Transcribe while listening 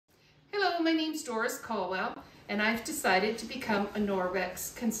my name's Doris Caldwell, and I've decided to become a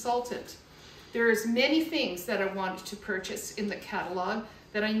Norwex consultant. There's many things that I wanted to purchase in the catalog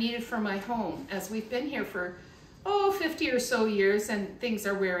that I needed for my home, as we've been here for, 50 or so years, and things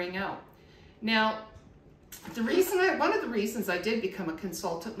are wearing out. Now, one of the reasons I did become a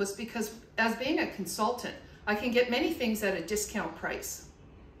consultant was because as being a consultant, I can get many things at a discount price.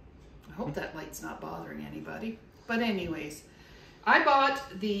 I hope that light's not bothering anybody. But anyways, I bought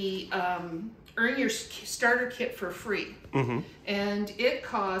the Earn Your Starter Kit for free. And it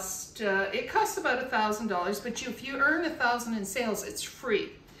cost about $1,000, but if you earn $1,000 in sales, it's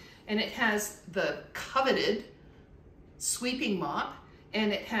free. And it has the coveted sweeping mop,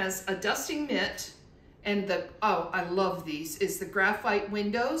 and it has a dusting mitt, and I love these, is the graphite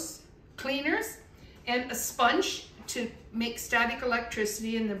windows cleaners, and a sponge to make static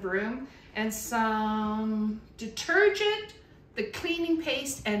electricity in the broom, and some detergent, the cleaning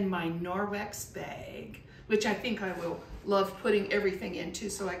paste, and my Norwex bag, which I think I will love putting everything into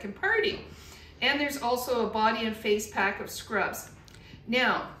so I can party. And there's also a body and face pack of scrubs.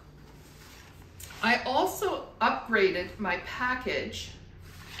 Now, I also upgraded my package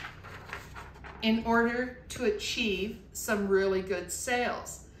in order to achieve some really good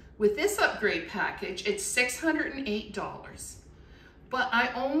sales. With this upgrade package, it's $608, but I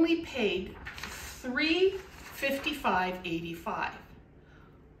only paid $355.85.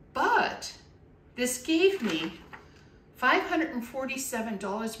 But this gave me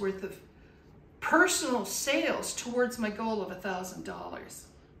 $547 worth of personal sales towards my goal of $1,000,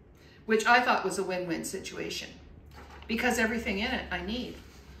 which I thought was a win-win situation because everything in it I need.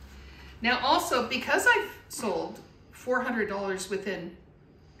 Now also, because I've sold $400 within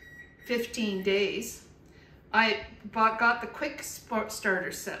 15 days, I got the quick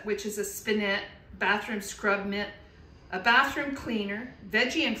starter set, which is a spinette, bathroom scrub mitt, a bathroom cleaner,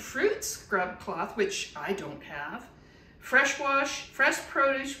 veggie and fruit scrub cloth, which I don't have, fresh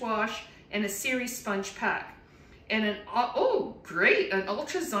produce wash, and a series sponge pack. And an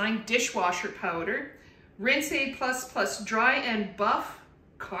Ultrazyme dishwasher powder, Rinse Aid Plus dry and buff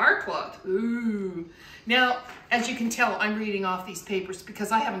car cloth. Ooh. Now, as you can tell, I'm reading off these papers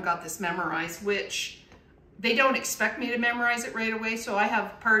because I haven't got this memorized, which they don't expect me to memorize it right away, so I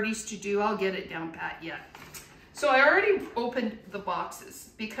have parties to do. I'll get it down pat yet. So I already opened the boxes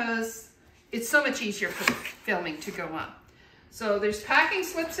because it's so much easier for the filming to go on. So there's packing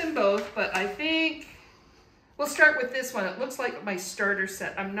slips in both, but I think we'll start with this one. It looks like my starter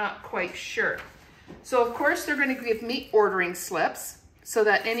set. I'm not quite sure. So of course they're going to give me ordering slips so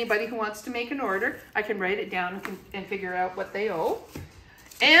that anybody who wants to make an order, I can write it down and figure out what they owe.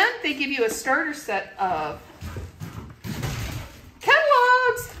 And they give you a starter set of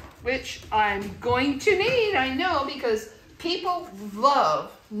catalogs, which I'm going to need, I know, because people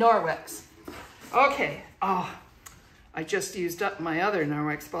love Norwex. Okay, I just used up my other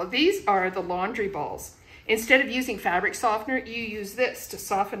Norwex ball. These are the laundry balls. Instead of using fabric softener, you use this to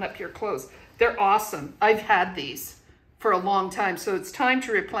soften up your clothes. They're awesome. I've had these for a long time, so it's time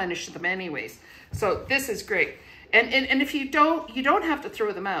to replenish them anyways. So this is great. And if you don't have to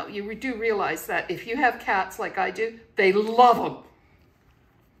throw them out. You do realize that if you have cats like I do, they love them.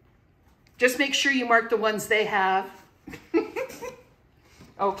 Just make sure you mark the ones they have.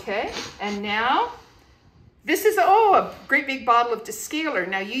 Okay, and now this is, a great big bottle of descaler.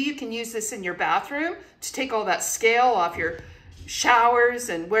 Now you can use this in your bathroom to take all that scale off your showers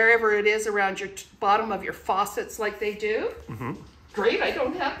and wherever it is around your bottom of your faucets like they do. Great, I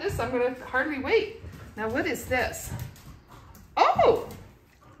don't have this. I'm gonna hardly wait. Now what is this? Oh,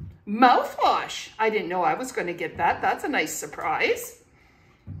 mouthwash. I didn't know I was gonna get that. That's a nice surprise.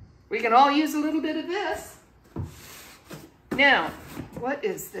 We can all use a little bit of this. Now, what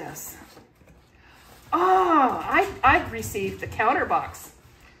is this? I've received the counter box.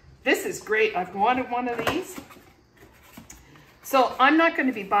 This is great. I've wanted one of these. So I'm not going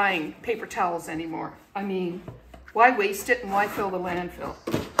to be buying paper towels anymore. I mean, why waste it and why fill the landfill?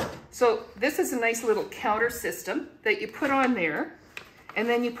 So this is a nice little counter system that you put on there, and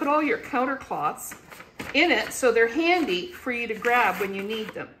then you put all your counter cloths in it so they're handy for you to grab when you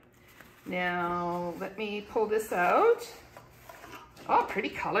need them. Now, let me pull this out. Oh, pretty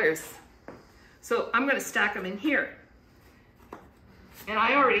colors. So I'm going to stack them in here. And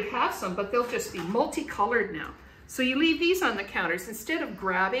I already have some, but they'll just be multicolored now. So you leave these on the counters. Instead of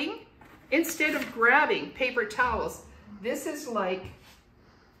grabbing paper towels, this is like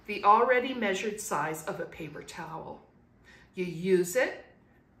the already measured size of a paper towel. You use it,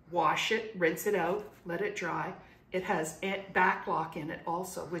 wash it, rinse it out, let it dry. It has back lock in it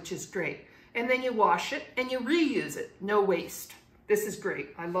also, which is great. And then you wash it and you reuse it. No waste. This is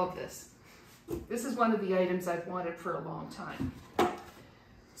great. I love this. This is one of the items I've wanted for a long time.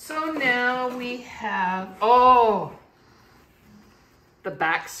 So now we have, oh, the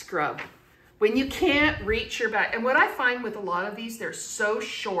back scrub. When you can't reach your back, and what I find with a lot of these, they're so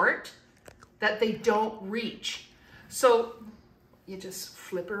short that they don't reach. So you just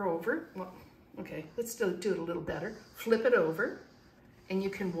flip her over. Well, okay, let's do it a little better. Flip it over and you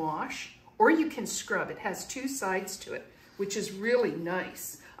can wash or you can scrub. It has two sides to it, which is really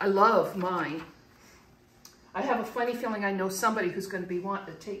nice. I love mine. I have a funny feeling I know somebody who's going to be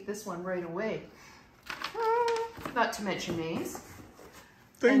wanting to take this one right away. Not to mention names.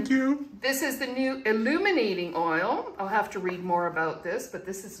 Thank you. This is the new illuminating oil. I'll have to read more about this, but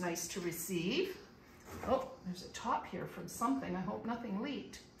this is nice to receive. Oh, there's a top here from something. I hope nothing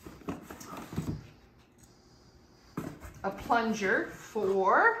leaked. A plunger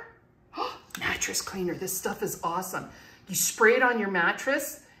for mattress cleaner. This stuff is awesome. You spray it on your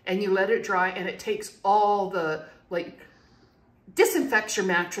mattress and you let it dry and it takes all the, like, disinfects your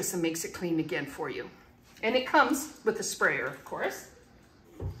mattress and makes it clean again for you. And it comes with a sprayer, of course.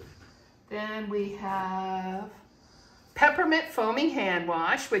 Then we have peppermint foaming hand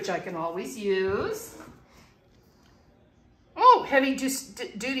wash, which I can always use. Oh, heavy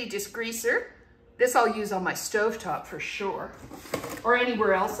duty disgreaser. This I'll use on my stovetop for sure, or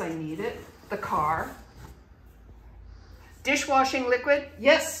anywhere else I need it. The car. Dishwashing liquid.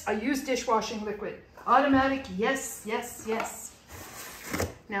 Yes, I use dishwashing liquid. Automatic. Yes, yes, yes.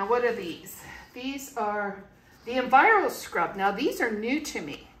 Now, what are these? These are the Enviro Scrub. Now, these are new to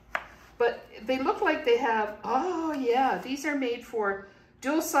me, but they look like they have, oh yeah, these are made for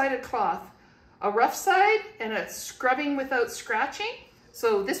dual-sided cloth. A rough side and a scrubbing without scratching.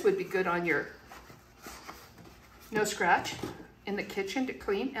 So this would be good on your no scratch in the kitchen to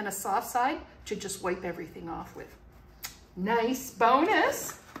clean, and a soft side to just wipe everything off with. Nice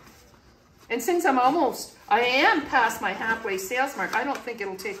bonus. And since I am past my halfway sales mark, I don't think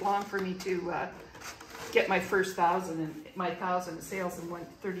it'll take long for me to get my first 1,000 sales in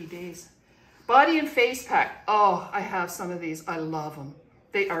 30 days. Body and face pack. Oh, I have some of these. I love them.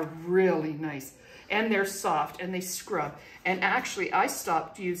 They are really nice and they're soft and they scrub. And actually I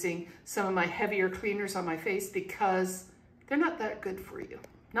stopped using some of my heavier cleaners on my face because they're not that good for you.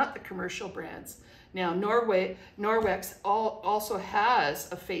 Not the commercial brands. Now Norwex also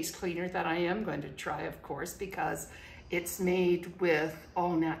has a face cleaner that I am going to try, of course, because it's made with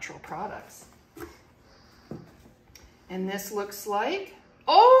all natural products. And this looks like,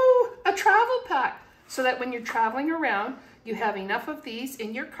 oh, a travel pack. So that when you're traveling around, you have enough of these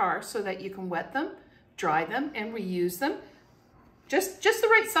in your car so that you can wet them, dry them, and reuse them. Just the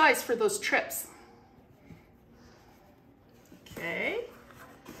right size for those trips. Okay.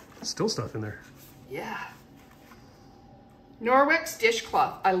 Still stuff in there. Yeah. Norwex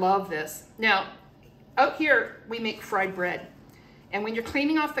dishcloth. I love this. Now, out here, we make fried bread. And when you're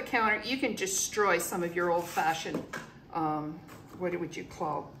cleaning off the counter, you can destroy some of your old-fashioned, what would you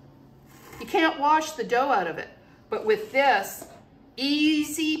call? You can't wash the dough out of it. But with this,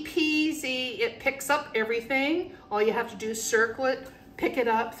 easy peasy, it picks up everything. All you have to do is circle it, pick it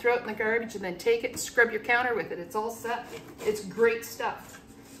up, throw it in the garbage, and then take it and scrub your counter with it. It's all set. It's great stuff.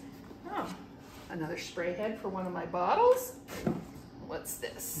 Oh, another spray head for one of my bottles. What's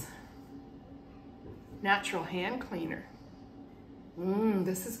this? Natural hand cleaner.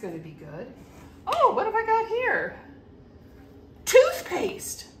 This is going to be good. Oh, what have I got here?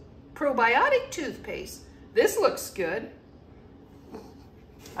 Toothpaste. Probiotic toothpaste. This looks good.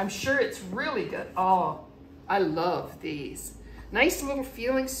 I'm sure it's really good. Oh, I love these. Nice little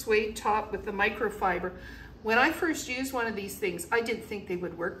feeling suede top with the microfiber. When I first used one of these things, I didn't think they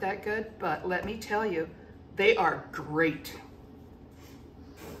would work that good, but let me tell you, they are great.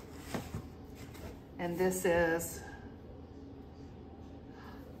 And this is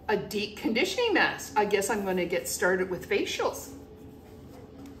a deep conditioning mask. I guess I'm going to get started with facials.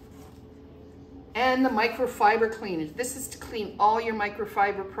 And the microfiber cleaner. This is to clean all your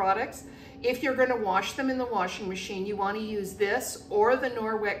microfiber products. If you're going to wash them in the washing machine, you want to use this or the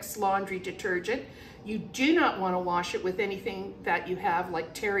Norwex laundry detergent. You do not want to wash it with anything that you have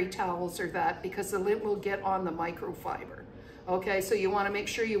like terry towels or that, because the lint will get on the microfiber. Okay, so you want to make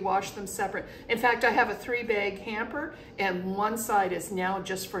sure you wash them separate. In fact, I have a 3-bag hamper and one side is now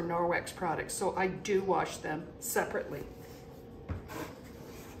just for Norwex products. So I do wash them separately.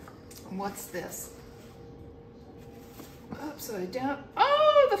 What's this? Upside down.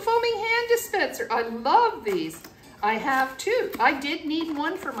 Oh, the foaming hand dispenser. I love these. I have two. I did need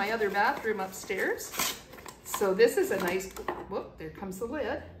one for my other bathroom upstairs. So this is a nice, whoop, there comes the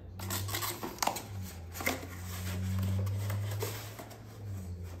lid.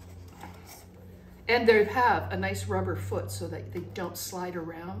 And they have a nice rubber foot so that they don't slide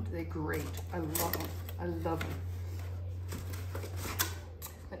around. They're great. I love them. I love them.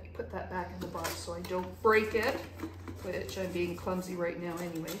 Let me put that back in the box so I don't break it, which I'm being clumsy right now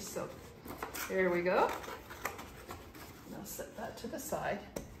anyway. So there we go. And I'll set that to the side.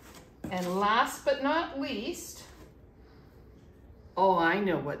 And last but not least, oh, I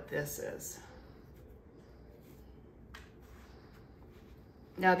know what this is.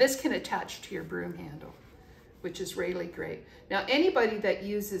 Now this can attach to your broom handle, which is really great. Now anybody that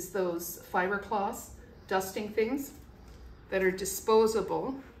uses those fiber cloths, dusting things that are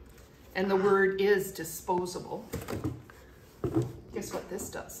disposable, and the word is disposable, guess what this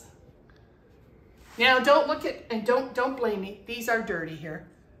does? Now don't look at, and don't blame me, these are dirty here,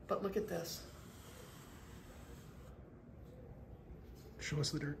 but look at this. Show us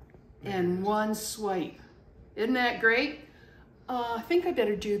the dirt. And one swipe. Isn't that great? I think I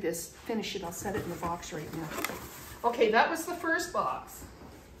better do this, finish it. I'll set it in the box right now. Okay, that was the first box.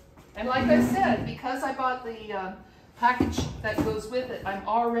 And like I said, because I bought the package that goes with it, I'm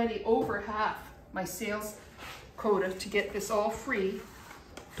already over half my sales quota to get this all free.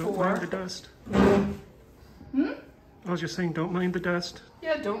 Don't mind the dust. I was just saying, don't mind the dust.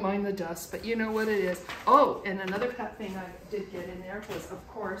 Yeah, don't mind the dust, but you know what it is. Oh, and another thing I did get in there was, of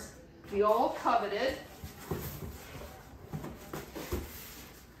course, the all coveted.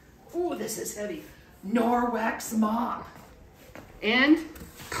 Ooh, this is heavy. Norwex mop. And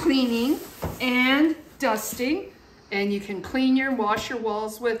cleaning and dusting. And you can clean your, wash your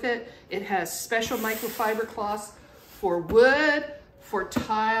walls with it. It has special microfiber cloths for wood, for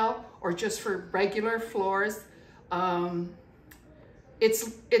tile, or just for regular floors.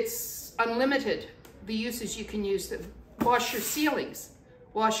 It's unlimited, the uses you can use. Wash your ceilings,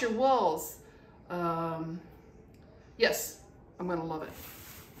 wash your walls. Yes, I'm gonna love it.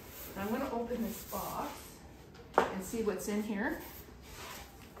 I'm going to open this box and see what's in here.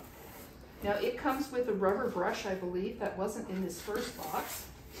 Now it comes with a rubber brush, I believe, that wasn't in this first box,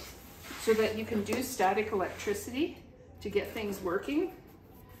 so that you can do static electricity to get things working.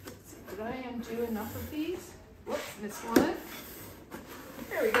 Let's see, did I undo enough of these? Whoops, missed one.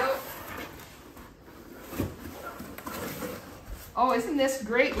 There we go. Oh, isn't this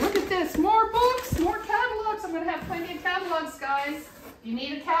great? Look at this, more books, more catalogs. I'm going to have plenty of catalogs, guys. If you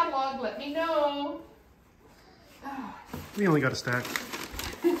need a catalog, let me know. Oh. We only got a stack.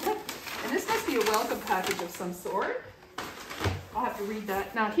 And this must be a welcome package of some sort. I'll have to read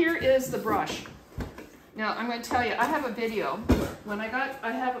that. Now here is the brush. Now I'm going to tell you, I have a video.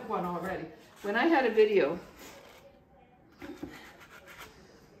 I have one already. When I had a video,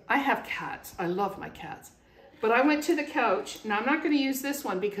 I have cats. I love my cats. But I went to the couch. Now I'm not going to use this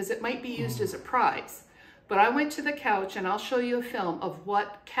one because it might be used as a prize. But I went to the couch, and I'll show you a film of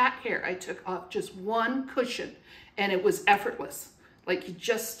what cat hair I took off just one cushion, and it was effortless. Like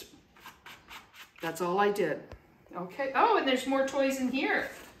that's all I did. Okay, oh, and there's more toys in here.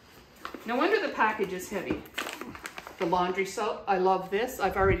 No wonder the package is heavy. The laundry soap, I love this.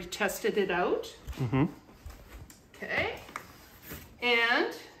 I've already tested it out. Okay,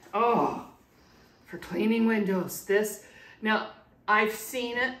 and, oh, for cleaning windows, this. Now, I've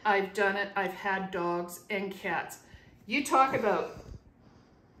seen it, I've done it, I've had dogs and cats. You talk about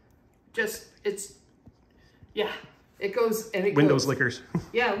just, yeah, it goes and it Windows goes. lickers.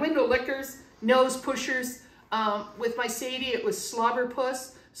 Yeah, window lickers, nose pushers. With my Sadie, it was slobber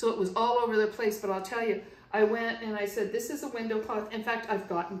puss, so it was all over the place. But I'll tell you, I went and I said, this is a window cloth. In fact, I've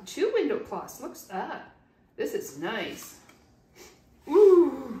gotten 2 window cloths. Look at that. This is nice.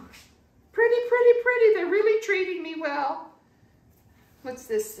 Ooh, pretty, pretty, pretty. They're really treating me well. What's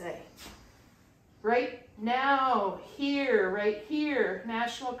this say? Right now, here, right here,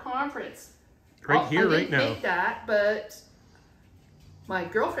 national conference. Right here, right now. I didn't make that, but my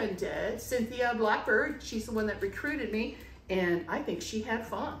girlfriend did, Cynthia Blackbird. She's the one that recruited me, and I think she had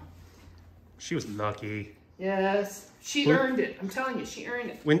fun. She was lucky. Yes, she earned it. I'm telling you, she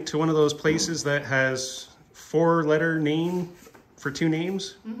earned it. Went to one of those places that has 4-letter name for 2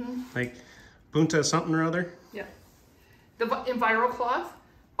 names, like Bunta something or other. Yeah. The EnviroCloth,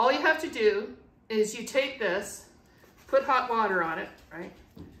 all you have to do is you take this, put hot water on it, right?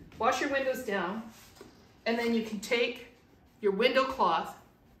 Wash your windows down, and then you can take your window cloth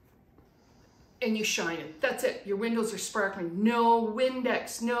and you shine it. That's it. Your windows are sparkling. No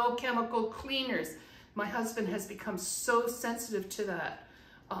Windex, no chemical cleaners. My husband has become so sensitive to that.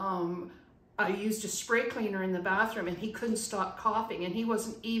 I used a spray cleaner in the bathroom and he couldn't stop coughing, and he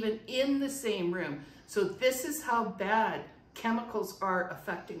wasn't even in the same room. So this is how bad chemicals are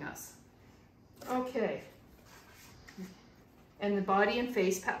affecting us. Okay. And the body and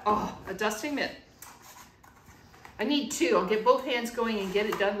face pack. Oh, a dusting mitt. I need two. I'll get both hands going and get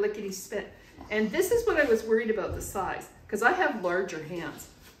it done lickety-spit. And this is what I was worried about, the size, because I have larger hands.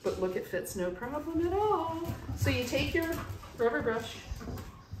 But look, it fits no problem at all. So you take your rubber brush,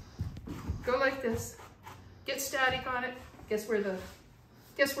 go like this, get static on it. Guess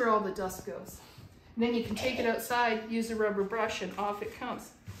where all the dust goes. And then you can take it outside, use a rubber brush, and off it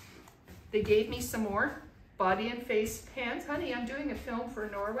comes. They gave me some more body and face pans. Honey, I'm doing a film for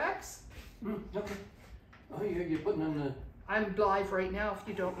Norwex. Okay. Oh, you're putting on the... I'm live right now, if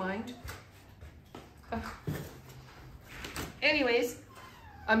you don't mind. Anyways,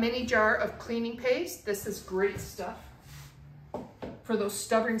 a mini jar of cleaning paste. This is great stuff for those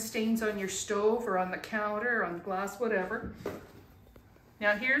stubborn stains on your stove or on the counter or on the glass, whatever.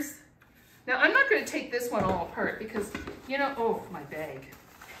 Now I'm not going to take this one all apart because, you know, oh, my bag.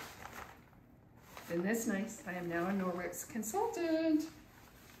 Isn't this nice? I am now a Norwex consultant.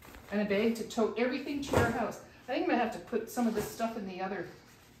 And a bag to tote everything to your house. I think I'm going to have to put some of this stuff in the other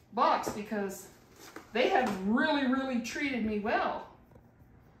box because they have really, really treated me well.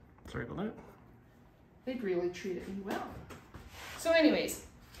 Sorry about that. They'd really treated me well. So anyways,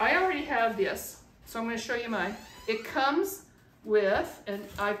 I already have this, so I'm going to show you mine. It comes with, and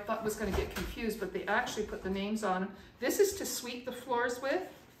I thought was going to get confused, but they actually put the names on them. This is to sweep the floors with.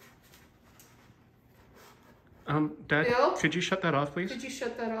 Dad, Bill? could you shut that off, please? Could you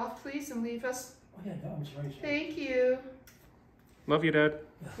shut that off, please, and leave us? Oh, yeah, no, I'm sorry. Thank you. Love you, Dad.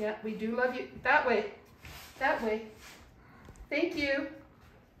 Yeah, we do love you. That way. That way. Thank you.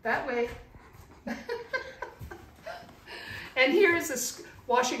 That way. And here is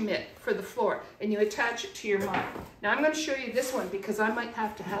a washing mitt for the floor, and you attach it to your mop. Now I'm going to show you this one because I might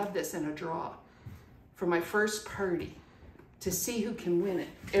have to have this in a draw for my first party to see who can win it.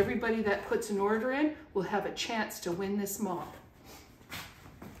 Everybody that puts an order in will have a chance to win this mop.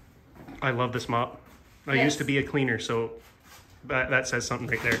 I love this mop. I Yes. used to be a cleaner, so that says something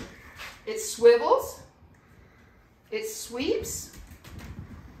right there. It swivels, it sweeps,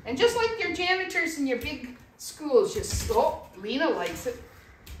 and just like your janitors in your big schools, Lena likes it,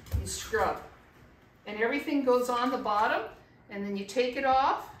 you scrub. And everything goes on the bottom, and then you take it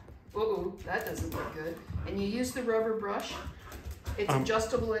off. Uh-oh, that doesn't look good. And you use the rubber brush. It's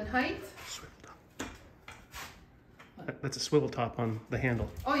adjustable in height. That's a swivel top on the handle.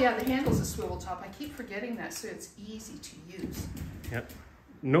 Oh yeah, the handle's a swivel top. I keep forgetting that, so it's easy to use. Yep.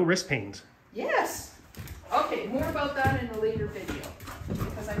 No wrist pains. Yes. Okay, more about that in a later video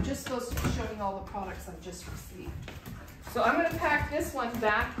because I'm just supposed to be showing all the products I've just received. So I'm going to pack this one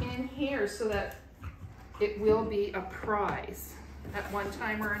back in here so that it will be a prize at one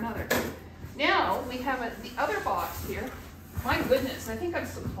time or another. Now we have the other box here. My goodness, I think I've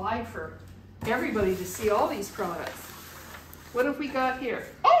supplied for everybody to see all these products. What have we got here?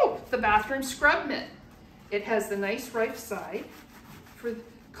 Oh, the bathroom scrub mitt. It has the nice right side for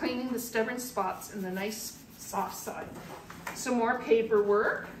cleaning the stubborn spots and the nice soft side. Some more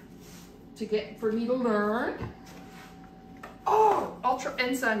paperwork for me to learn. Oh, Ultra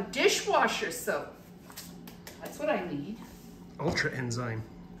Enzyme dishwasher soap. That's what I need. Ultra enzyme,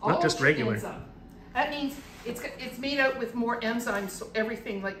 not just Ultra regular. Enzyme. That means it's made out with more enzymes, so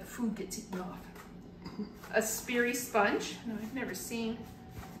everything like the food gets eaten off. A Sperry sponge. No, I've never seen.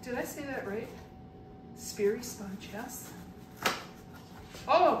 Did I say that right? Sperry sponge, yes.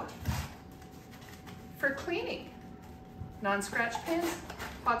 Oh, for cleaning. Non-scratch pans,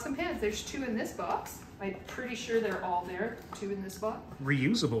 pots and pans. There's 2 in this box. I'm pretty sure they're all there, 2 in this box.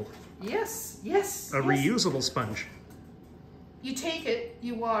 Reusable. Yes, yes. A yes. reusable sponge. You take it,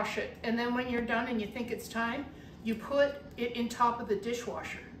 you wash it, and then when you're done and you think it's time, you put it in top of the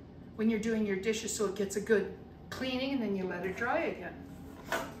dishwasher when you're doing your dishes so it gets a good cleaning, and then you let it dry again.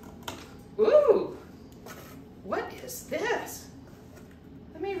 Ooh, what is this?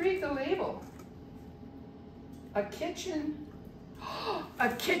 Let me read the label. A kitchen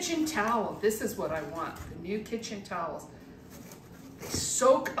towel. This is what I want, the new kitchen towels. They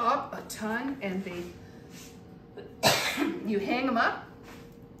soak up a ton and you hang them up.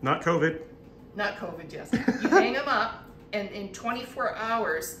 Not COVID. Not COVID, yes. You hang them up and in 24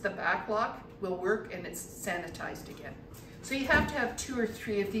 hours, the back lock will work and it's sanitized again. So you have to have 2 or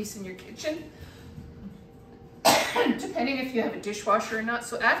 3 of these in your kitchen, depending if you have a dishwasher or not.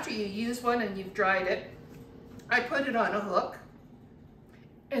 So after you use one and you've dried it, I put it on a hook.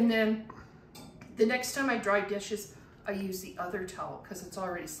 And then the next time I dry dishes, I use the other towel because it's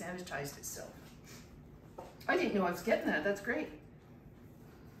already sanitized itself. I didn't know I was getting that. That's great.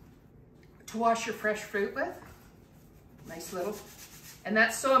 To wash your fresh fruit with. Nice little. And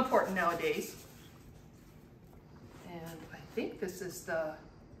that's so important nowadays. And I think this is the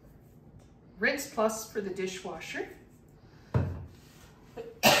Rinse Plus for the dishwasher.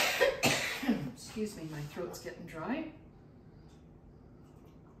 Excuse me, my throat's getting dry.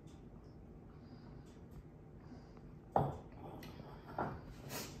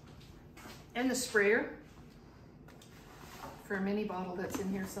 And the sprayer for a mini bottle that's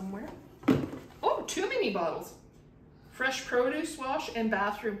in here somewhere. Oh, 2 mini bottles. Fresh produce wash and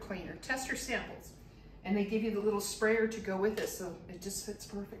bathroom cleaner. Tester samples. And they give you the little sprayer to go with it, so it just fits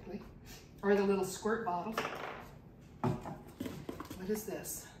perfectly. Or the little squirt bottle. What is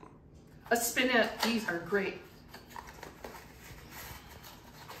this? A spinette. These are great.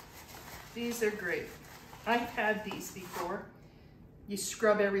 These are great. I've had these before. You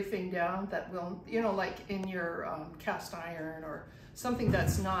scrub everything down that will, you know, like in your cast iron or something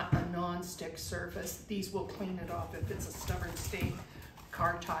that's not a non-stick surface. These will clean it off if it's a stubborn stain.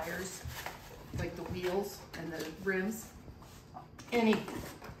 Car tires, like the wheels and the rims. And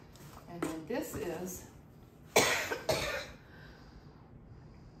then this is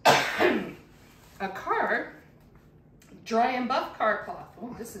a car dry and buff car cloth.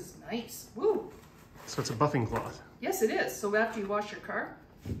 Oh, this is nice. Woo! So it's a buffing cloth. Yes, it is. So after you wash your car,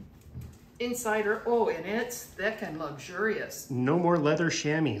 inside her, oh, and it's thick and luxurious. No more leather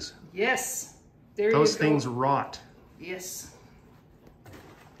chamois. Yes. There you go. Those things rot. Yes.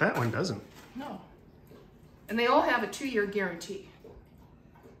 That one doesn't. No. And they all have a 2-year guarantee.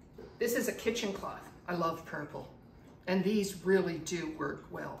 This is a kitchen cloth. I love purple. And these really do work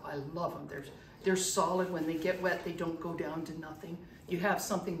well. I love them. They're solid. When they get wet, they don't go down to nothing. You have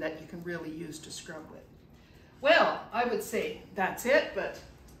something that you can really use to scrub with. Well, I would say that's it, but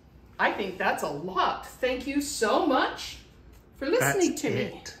I think that's a lot. Thank you so much for listening to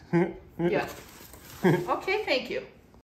me. me. Yeah. Okay, thank you.